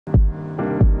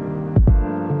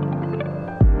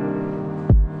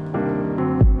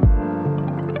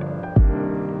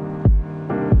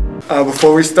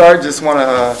Before we start, just want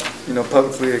to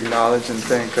publicly acknowledge and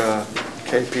thank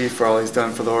KP for all he's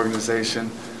done for the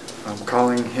organization.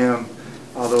 Calling him,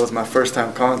 although it was my first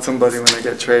time calling somebody when they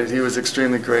get traded, he was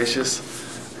extremely gracious.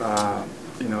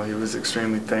 He was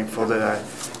extremely thankful that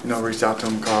I reached out to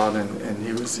him, called, and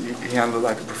he handled it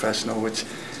like a professional, which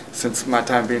since my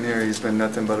time being here, he's been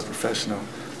nothing but a professional.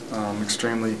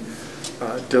 Extremely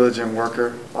diligent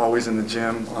worker, always in the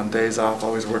gym, on days off,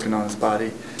 always working on his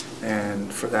body,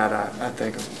 and for that I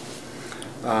thank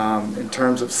him. In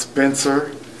terms of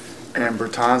Spencer and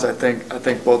Bertans, I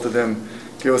think both of them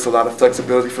give us a lot of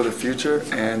flexibility for the future,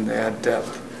 and they add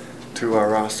depth to our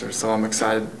roster. So I'm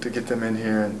excited to get them in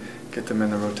here and get them in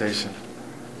the rotation.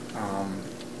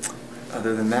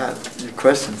 Other than that, your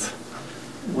questions?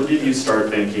 When did you start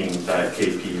thinking that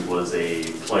KP was a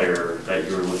player that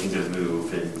you were looking to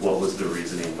move, and what was the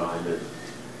reasoning behind it?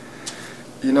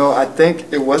 I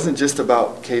think it wasn't just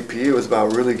about KP. It was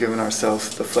about really giving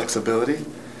ourselves the flexibility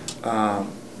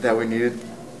that we needed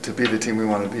to be the team we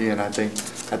want to be. And I think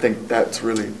that's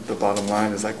really the bottom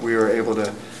line, is like we were able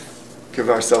to give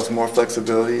ourselves more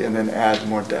flexibility and then add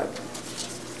more depth.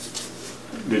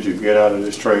 Did you get out of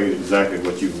this trade exactly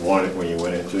what you wanted when you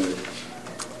went into it?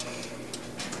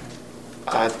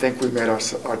 I think we made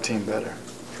our team better,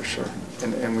 for sure,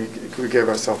 and we gave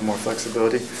ourselves more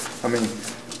flexibility. I mean,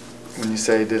 when you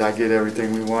say, did I get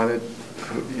everything we wanted,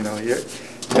 you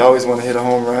always want to hit a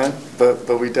home run,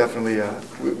 but we definitely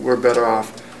we're better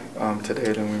off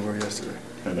today than we were yesterday.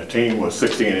 And the team was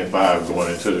 16-5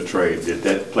 going into the trade. Did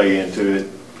that play into it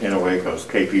in a way, because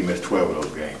KP missed 12 of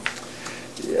those games?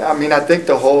 Yeah, I mean, I think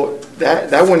the whole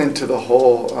that went into the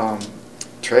whole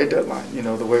trade deadline.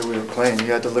 The way we were playing, you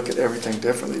had to look at everything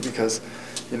differently because,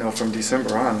 from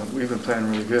December on, we've been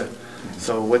playing really good.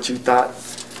 So what you thought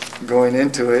going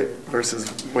into it versus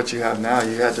what you have now,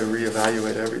 you had to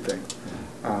reevaluate everything.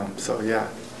 So yeah,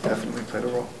 definitely played a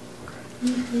role.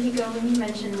 Nico, when you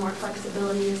mentioned more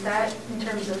flexibility, is that in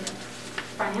terms of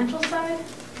financial side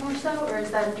more so, or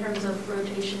is that in terms of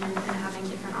rotation and having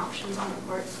different options on the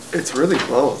court? It's really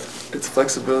both. It's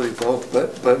flexibility both,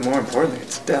 but more importantly,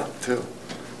 it's depth too.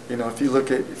 If you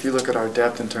look at our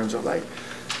depth in terms of like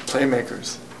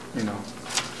playmakers,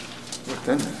 we're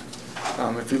thin there.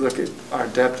 If you look at our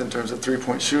depth in terms of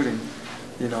three-point shooting,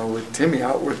 with Timmy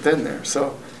out, we're thin there.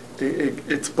 So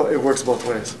it works both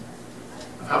ways.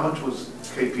 How much was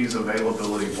KP's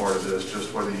availability part of this,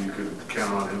 just whether you could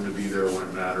count on him to be there when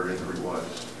it mattered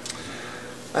injury-wise?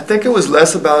 I think it was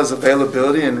less about his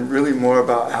availability and really more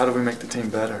about how do we make the team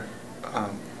better.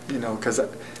 Because,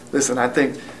 listen, I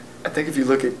think if you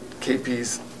look at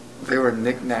KP's, they were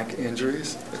knick-knack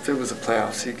injuries. If it was the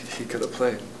playoffs, he could have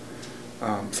played.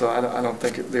 So I don't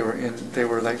think they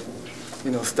were like,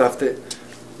 stuff that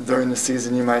during the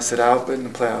season you might sit out, but in the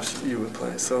playoffs you would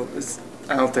play. So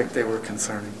I don't think they were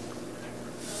concerning.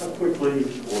 How quickly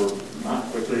or not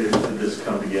quickly did this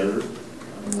come together?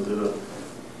 I mean, was it a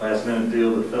last-minute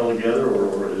deal that fell together,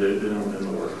 or did it in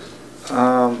the works?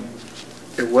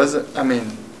 It wasn't. I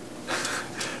mean,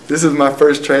 this is my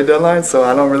first trade deadline, so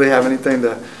I don't really have anything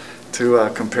to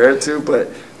compare it to. But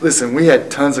listen, we had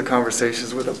tons of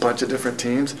conversations with a bunch of different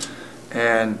teams,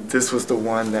 and this was the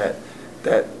one that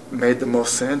made the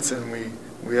most sense, and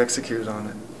we executed on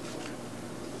it.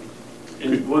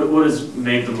 And what has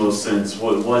made the most sense?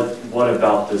 What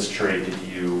about this trade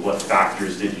what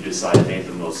factors did you decide made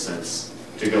the most sense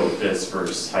to go with this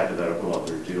versus hypothetical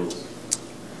other deals?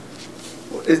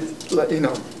 Well,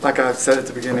 like I said at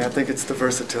the beginning, I think it's the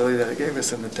versatility that it gave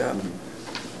us in the depth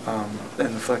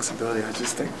and the flexibility. I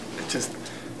just think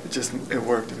it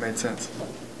worked. It made sense.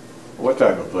 What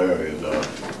type of player is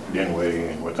Dinwiddie,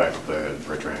 and what type of player is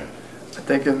Bertans? I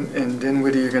think in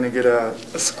Dinwiddie you're going to get a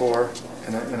scorer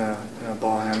and a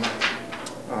ball handler.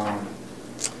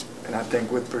 And I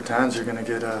think with Bertans you're going to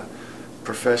get a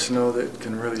professional that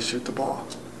can really shoot the ball.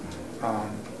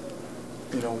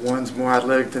 One's more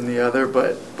athletic than the other,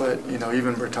 but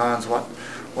even Bertans,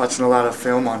 watching a lot of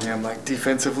film on him, like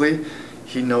defensively,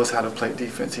 he knows how to play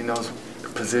defense. He knows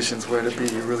positions where to be.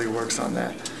 He really works on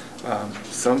that.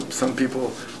 Some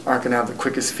people aren't going to have the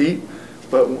quickest feet,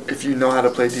 but if you know how to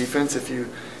play defense, if you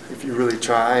really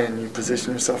try and you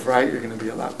position yourself right, you're going to be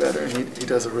a lot better. And he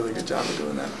does a really good job of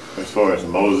doing that. As far as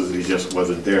Moses, he just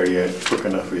wasn't there yet, quick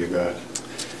enough for you guys.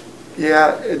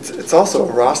 Yeah, it's also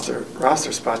a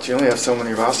roster spot. You only have so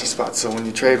many roster spots. So when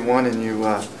you trade one and you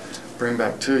bring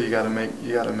back two, you got to make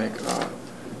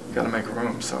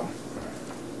room. So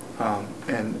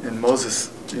and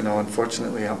Moses,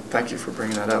 unfortunately, thank you for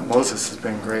bringing that up. Moses has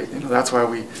been great. That's why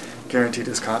we guaranteed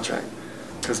his contract,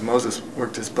 because Moses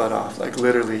worked his butt off. Like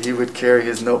literally, he would carry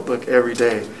his notebook every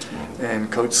day,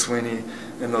 and Coach Sweeney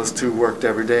and those two worked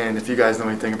every day. And if you guys know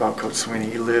anything about Coach Sweeney,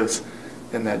 he lives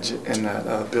in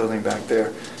that building back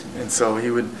there, and so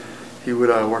he would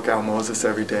work out Moses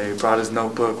every day. Brought his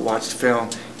notebook, watched film.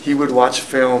 He would watch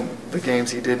film the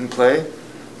games he didn't play,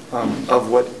 of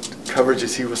what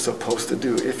coverages he was supposed to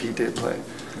do if he did play.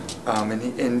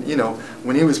 And you know,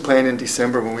 when he was playing in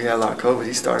December, when we had a lot of COVID,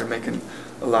 he started making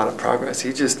a lot of progress.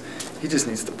 He just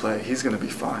needs to play. He's going to be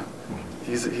fine.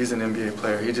 He's an NBA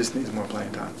player. He just needs more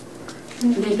playing time.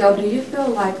 Nico, do you feel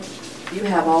like you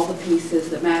have all the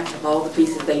pieces, the Mavs have all the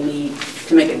pieces they need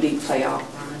to make a deep playoff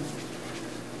run?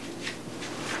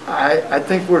 I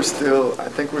think we're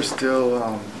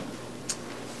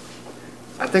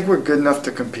good enough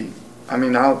to compete. I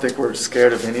mean, I don't think we're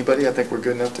scared of anybody. I think we're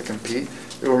good enough to compete.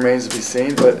 It remains to be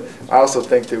seen, but I also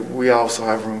think that we also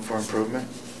have room for improvement.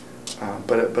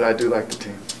 But I do like the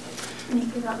team.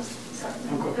 Nico, that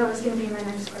was going to be my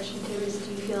next question too, is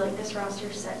do you feel like this roster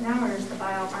is set now, or is the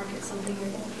buyout market something you're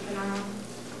going to keep an eye on?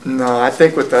 No, I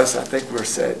think with us, I think we're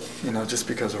set, you know, just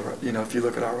because of, you know, if you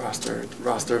look at our roster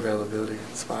availability,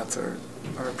 spots are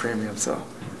a premium, so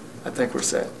I think we're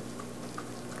set.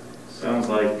 Sounds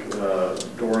like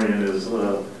Dorian is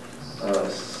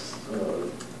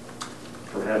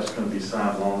perhaps going to be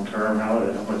signed long-term. How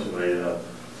much of a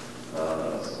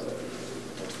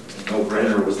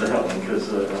no-brainer was that one?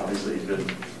 Because obviously he's been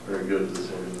very good with this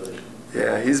organization.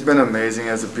 Yeah, he's been amazing. He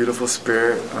has a beautiful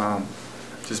spirit.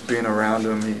 Just being around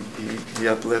him, he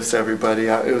uplifts everybody.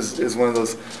 It was one of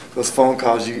those phone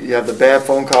calls. You have the bad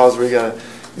phone calls where you gotta,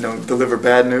 you know, deliver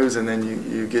bad news, and then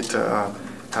you get to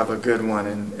have a good one.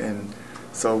 And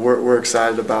so we're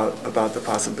excited about the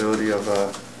possibility of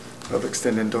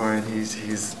extending Dorian.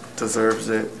 He's deserves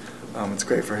it. It's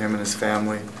great for him and his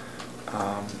family.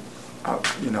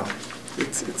 You know,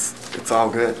 it's all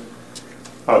good.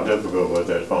 How difficult was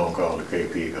that phone call to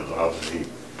KP? Because obviously he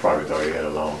probably thought he had a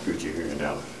long future here in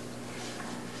Dallas.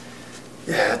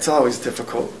 Yeah, it's always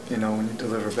difficult, you know, when you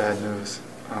deliver bad news.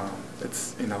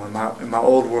 It's, you know, in my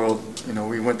old world, you know,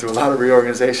 we went through a lot of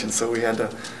reorganization, so we had to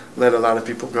let a lot of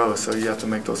people go. So you have to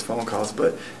make those phone calls.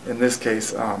 But in this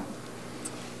case,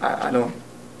 I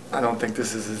don't think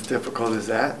this is as difficult as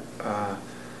that.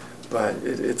 But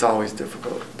it's always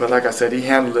difficult. But like I said, he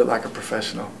handled it like a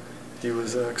professional. He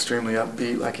was extremely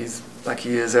upbeat, like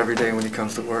he is every day when he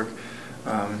comes to work.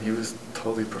 He was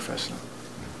totally professional.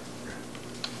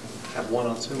 Have one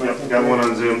on Zoom. Yep, got one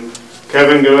on Zoom.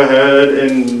 Kevin, go ahead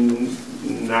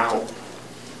and now.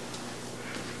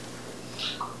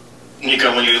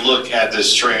 Nico, when you look at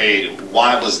this trade,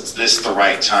 why was this the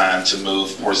right time to move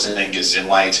Porzingis in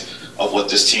light of what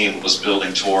this team was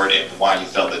building toward, and why you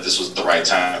felt that this was the right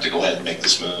time to go ahead and make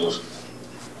this move?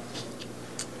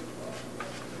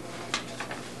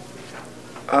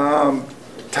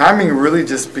 Timing really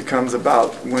just becomes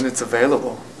about when it's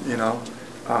available, you know.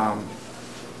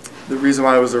 The reason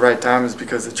why it was the right time is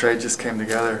because the trade just came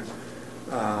together.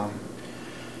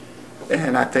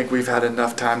 And I think we've had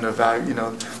enough time to evaluate. You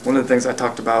know, one of the things I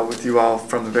talked about with you all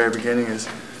from the very beginning is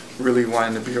really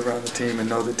wanting to be around the team and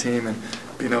know the team and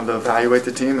being able to evaluate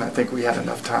the team. And I think we had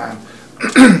enough time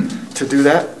to do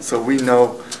that, so we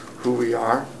know who we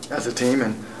are as a team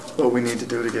and what we need to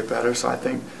do to get better. So I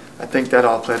think that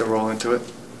all played a role into it.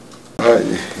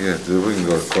 Yeah, dude, we can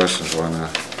go to questions right now.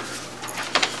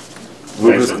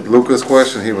 Luka's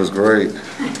question, he was great.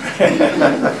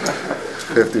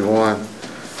 51.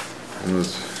 He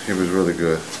was really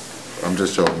good. I'm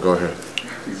just joking. Go ahead.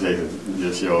 Exactly.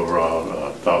 Just your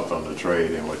overall thoughts on the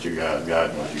trade and what you guys got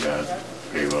and what you guys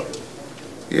gave up.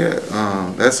 Yeah,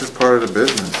 that's just part of the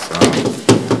business.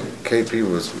 KP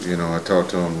was, you know, I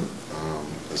talked to him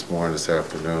this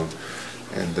afternoon,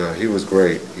 and he was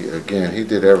great. He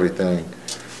did everything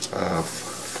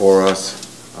for us,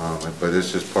 but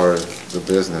it's just part of the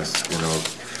business. You know,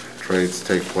 trades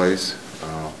take place.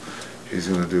 He's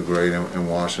going to do great in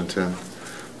Washington,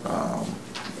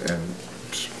 and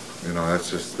you know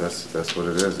that's what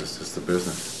it is. It's just the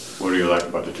business. What do you like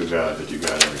about the two guys that you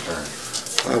got in return?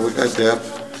 We got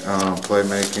depth,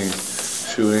 playmaking,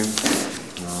 shooting.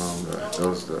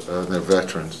 They're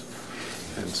veterans,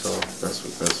 and so that's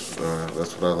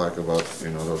what I like about,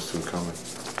 you know, those two coming.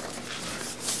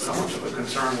 How much of a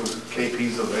concern was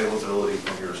KP's availability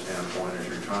from your standpoint as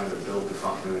you're trying to build the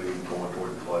continuity going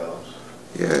toward the playoffs?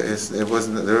 Yeah, it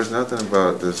wasn't. There was nothing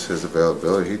about his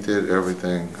availability. He did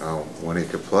everything when he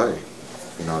could play.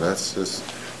 You know, that's just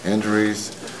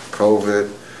injuries, COVID.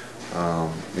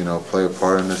 You know, play a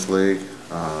part in this league.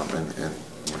 And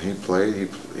when he played,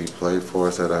 he played for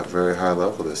us at a very high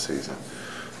level this season.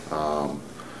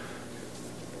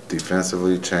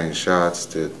 defensively, changed shots,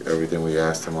 did everything we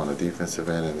asked him on the defensive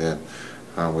end, and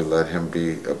then we let him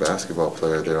be a basketball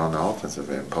player there on the offensive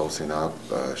end, posting up,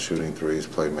 shooting threes,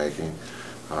 playmaking.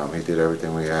 He did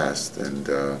everything we asked, and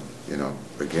you know,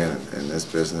 again, in this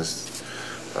business,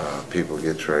 people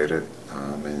get traded,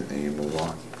 and you move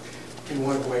on. In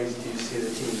what ways do you see the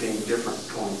team being different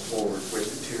going forward with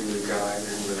the 2 new guys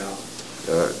and without?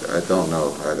 I don't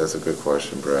know. That's a good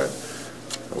question, Brad.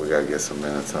 We got to get some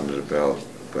minutes under the belt,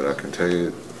 but I can tell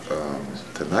you,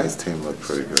 tonight's team looked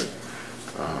pretty good.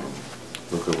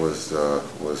 Luka was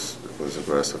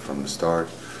aggressive from the start,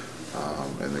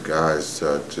 and the guys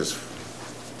just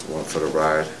went for the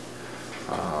ride.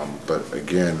 But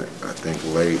again, I think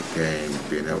late game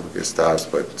being able to get stops,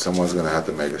 but someone's going to have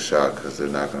to make a shot because they're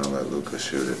not going to let Luka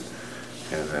shoot it.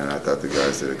 And then I thought the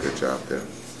guys did a good job there.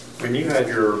 When you had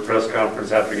your press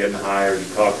conference after getting hired, you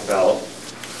talked about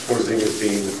Porzingis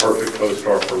being the perfect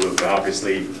co-star for Luka.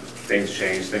 Obviously, things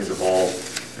change, things evolve.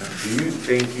 Do you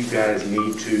think you guys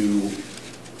need to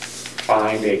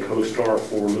find a co-star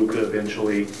for Luka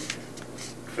eventually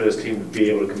for this team to be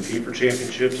able to compete for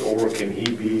championships, or can he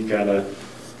be kind of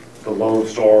the lone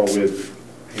star with,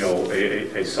 you know,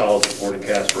 a solid supporting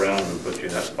cast around him and put you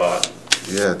in that spot?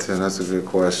 Yeah, Tim, that's a good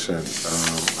question.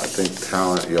 I think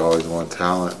talent, you always want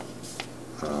talent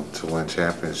to win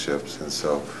championships, and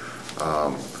so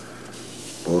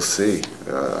we'll see.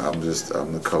 I'm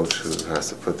the coach who has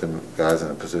to put them guys in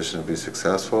a position to be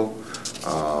successful,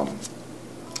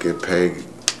 get paid,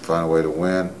 find a way to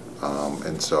win,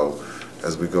 and so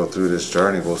as we go through this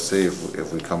journey, we'll see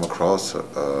if we come across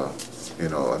you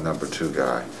know, a number 2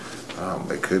 guy.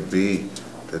 It could be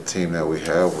the team that we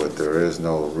have where there is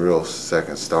no real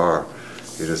second star.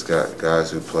 You just got guys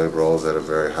who play roles at a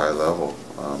very high level,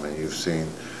 and you've seen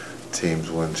teams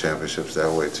win championships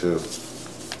that way too.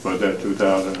 Was that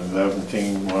 2011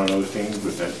 team one of those teams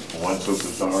with that one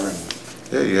superstar? And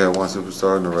yeah, you had one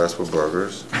superstar and the rest were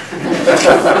burgers. I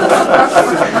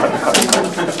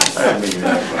didn't mean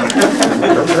that.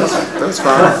 That's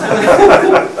fine.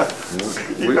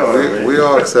 We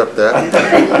all accept that.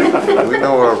 We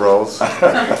know our roles.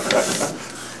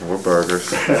 We're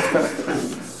burgers.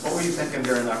 What were you thinking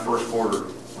during that first quarter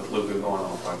with Luka going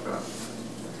off like that?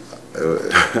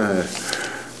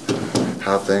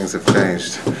 How things have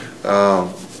changed.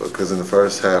 Because in the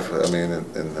first half, I mean,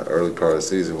 in the early part of the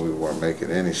season, we weren't making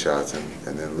any shots,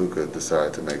 and then Luka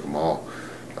decided to make them all.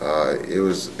 It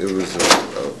was a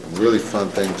really fun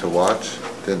thing to watch.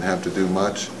 Didn't have to do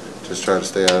much, just try to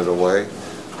stay out of the way.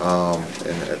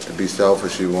 And to be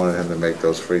selfish, you wanted him to make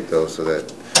those free throws so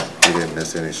that he didn't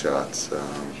miss any shots.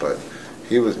 But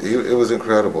it was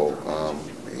incredible.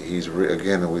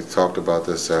 Again, we talked about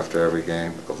this after every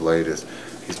game of late, is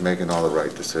he's making all the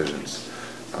right decisions.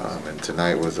 And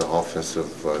tonight was an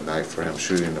offensive night for him,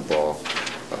 shooting the ball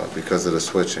because of the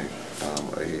switching.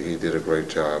 He did a great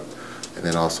job, and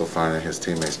then also finding his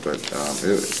teammates. But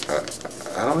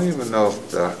I don't even know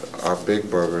if our Big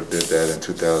Burger did that in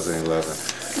 2011.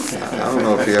 I don't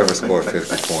know if he ever scored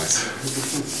 50 points.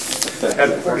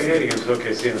 Had 48 against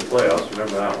OKC in the playoffs.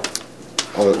 Remember that one?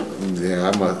 Oh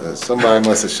yeah, somebody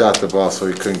must have shot the ball so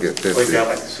he couldn't get 50. Well, he got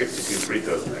like 62 free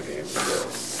throws in that game.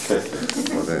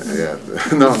 Well, then, yeah,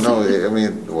 no. I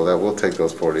mean, well, we'll take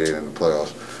those 48 in the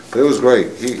playoffs. But it was great.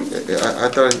 I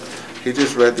thought he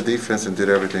just read the defense and did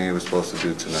everything he was supposed to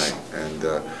do tonight. And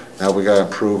now we got to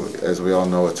improve. As we all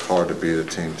know, it's hard to beat a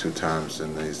team 2 times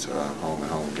in these home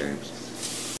and home games.